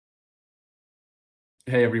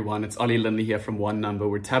Hey everyone, it's Ollie Lindley here from One Number.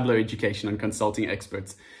 We're Tableau education and consulting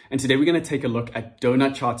experts. And today we're going to take a look at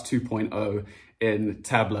Donut Charts 2.0 in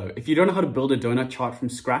Tableau. If you don't know how to build a donut chart from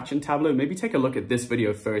scratch in Tableau, maybe take a look at this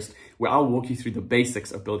video first, where I'll walk you through the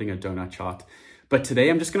basics of building a donut chart. But today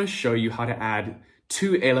I'm just going to show you how to add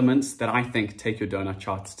two elements that I think take your donut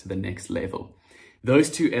charts to the next level. Those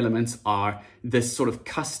two elements are this sort of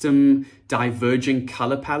custom diverging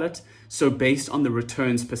color palette. So based on the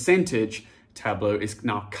returns percentage, Tableau is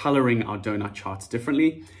now coloring our donut charts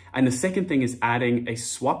differently. And the second thing is adding a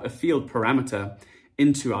swap a field parameter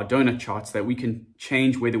into our donut charts that we can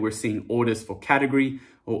change whether we're seeing orders for category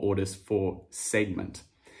or orders for segment.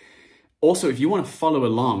 Also, if you want to follow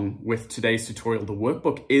along with today's tutorial, the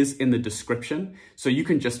workbook is in the description. So you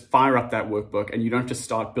can just fire up that workbook and you don't have to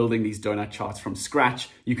start building these donut charts from scratch.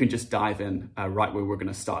 You can just dive in right where we're going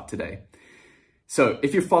to start today. So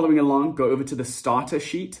if you're following along, go over to the starter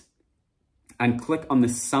sheet and click on the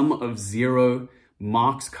sum of zero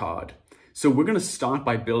marks card. So we're going to start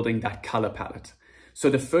by building that color palette.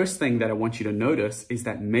 So the first thing that I want you to notice is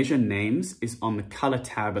that measure names is on the color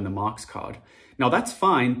tab in the marks card. Now that's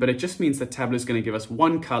fine, but it just means that Tableau is going to give us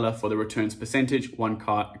one color for the returns percentage, one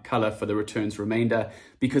color for the returns remainder,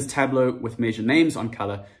 because Tableau with measure names on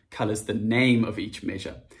color colors the name of each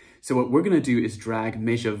measure. So what we're going to do is drag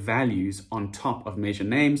measure values on top of measure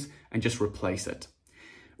names and just replace it.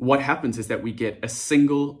 What happens is that we get a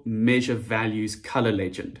single measure values color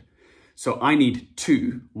legend. So I need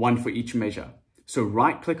two, one for each measure. So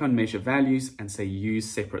right click on measure values and say use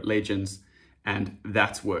separate legends, and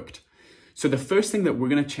that's worked. So the first thing that we're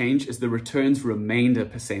going to change is the returns remainder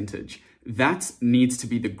percentage. That needs to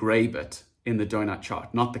be the gray bit in the donut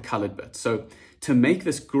chart, not the colored bit. So to make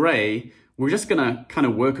this gray, we're just going to kind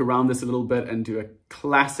of work around this a little bit and do a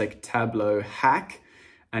classic Tableau hack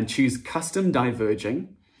and choose custom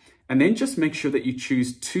diverging. And then just make sure that you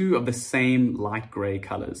choose two of the same light gray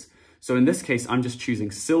colors. So in this case, I'm just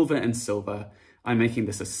choosing silver and silver. I'm making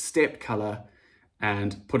this a step color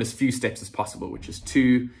and put as few steps as possible, which is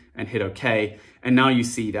 2, and hit OK. And now you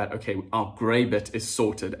see that, okay, our gray bit is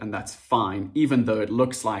sorted and that's fine, even though it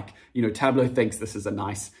looks like, Tableau thinks this is a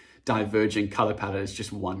nice diverging color palette. It's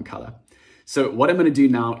just one color. So what I'm going to do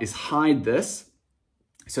now is hide this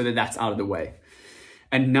so that that's out of the way.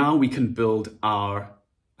 And now we can build our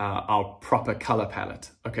proper color palette.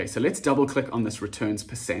 Okay, so let's double click on this returns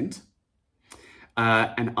percent.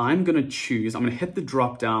 And I'm going to hit the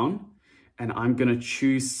drop down and I'm going to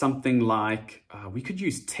choose something like, we could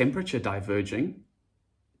use temperature diverging.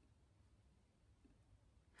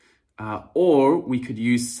 Or we could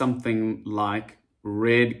use something like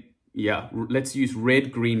red. Yeah, let's use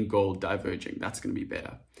red, green, gold diverging. That's going to be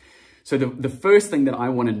better. So the first thing that I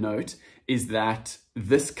want to note is that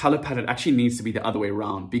this color palette actually needs to be the other way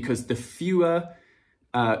around, because the fewer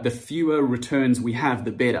returns we have,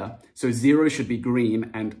 the better. So 0 should be green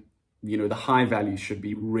and, the high values should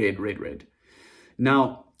be red, red, red.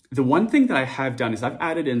 Now, the one thing that I have done is I've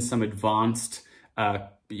added in some advanced,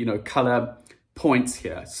 color points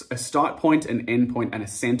here, a start point, an end point, and a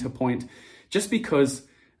center point, just because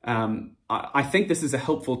I think this is a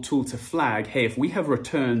helpful tool to flag, hey, if we have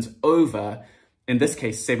returns over, in this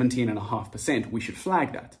case, 17.5%, we should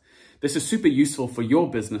flag that. This is super useful for your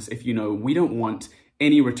business if we don't want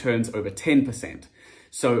any returns over 10%.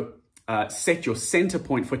 So set your center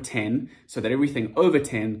point for 10 so that everything over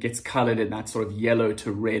 10 gets colored in that sort of yellow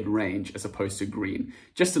to red range as opposed to green.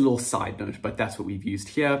 Just a little side note, but that's what we've used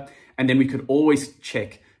here. And then we could always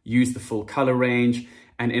use the full color range.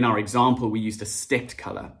 And in our example, we used a stepped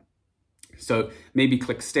color. So maybe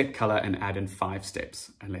click step color and add in 5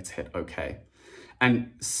 steps, and let's hit OK.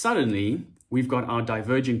 And suddenly we've got our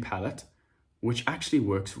diverging palette, which actually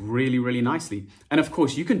works really, really nicely. And of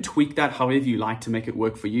course, you can tweak that however you like to make it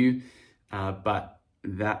work for you. But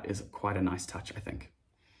that is quite a nice touch, I think.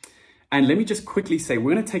 And let me just quickly say,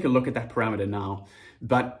 we're going to take a look at that parameter now.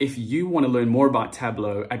 But if you want to learn more about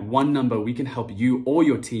Tableau, at One Number, we can help you or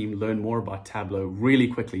your team learn more about Tableau really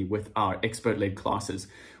quickly with our expert-led classes.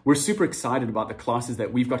 We're super excited about the classes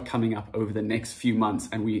that we've got coming up over the next few months,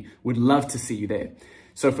 and we would love to see you there.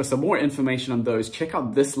 So for some more information on those, check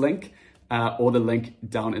out this link or the link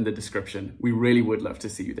down in the description. We really would love to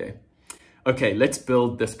see you there. Okay, let's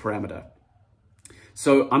build this parameter.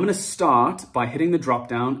 So I'm going to start by hitting the drop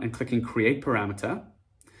down and clicking create parameter.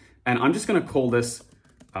 And I'm just going to call this,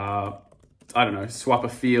 swap a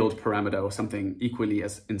field parameter or something equally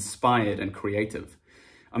as inspired and creative.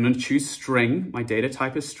 I'm going to choose string. My data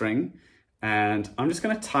type is string. And I'm just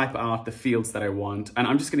going to type out the fields that I want. And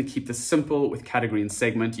I'm just going to keep this simple with category and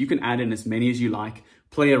segment. You can add in as many as you like,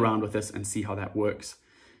 play around with this and see how that works.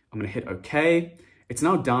 I'm going to hit OK. It's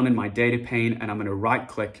now down in my data pane, and I'm going to right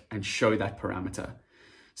click and show that parameter.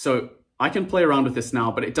 So I can play around with this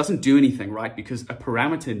now, but it doesn't do anything, right? Because a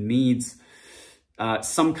parameter needs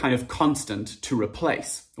some kind of constant to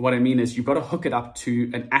replace. What I mean is you've got to hook it up to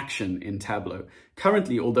an action in Tableau.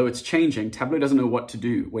 Currently, although it's changing, Tableau doesn't know what to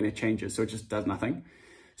do when it changes, so it just does nothing.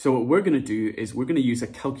 So what we're going to do is we're going to use a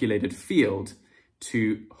calculated field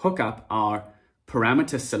to hook up our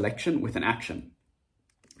parameter selection with an action.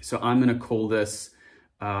 So I'm going to call this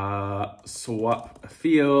swap a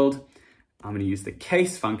field. I'm going to use the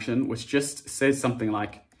case function, which just says something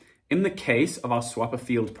like, in the case of our swap a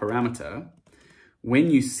field parameter,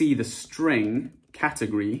 when you see the string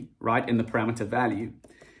category, right, in the parameter value,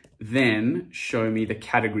 then show me the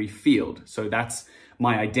category field. So that's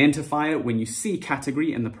my identifier. When you see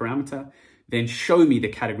category in the parameter, then show me the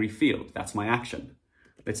category field. That's my action.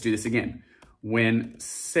 Let's do this again. When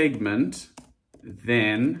segment,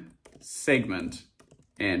 then segment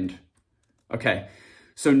end. Okay,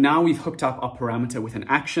 so now we've hooked up our parameter with an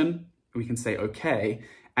action. We can say okay,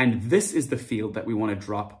 and this is the field that we want to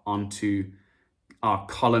drop onto our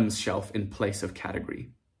columns shelf in place of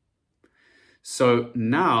category. So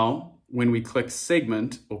now when we click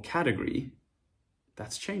segment or category,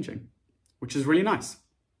 that's changing, which is really nice.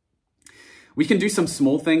 We can do some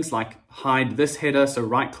small things like hide this header. So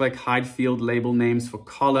right click, hide field label names for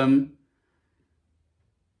column.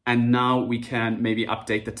 And now we can maybe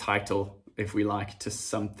update the title if we like to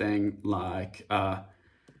something like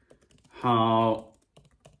how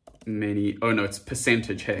many, oh no, it's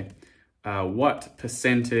percentage here. What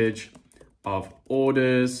percentage of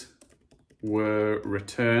orders were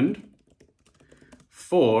returned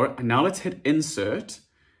for, and now let's hit insert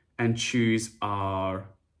and choose our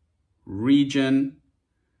region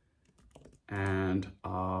and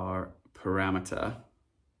our parameter,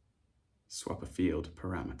 swap a field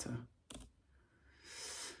parameter.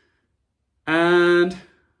 And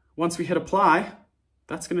once we hit apply,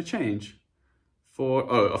 that's going to change for,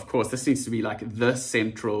 oh, of course, this needs to be like the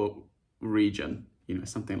central region, you know,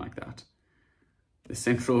 something like that. The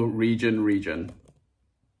central region,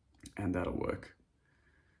 and that'll work.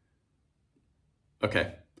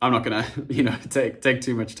 Okay, I'm not gonna, you know, take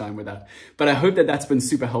too much time with that, but I hope that that's been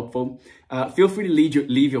super helpful. Feel free to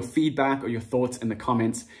leave your feedback or your thoughts in the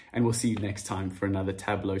comments, and we'll see you next time for another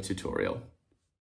Tableau tutorial.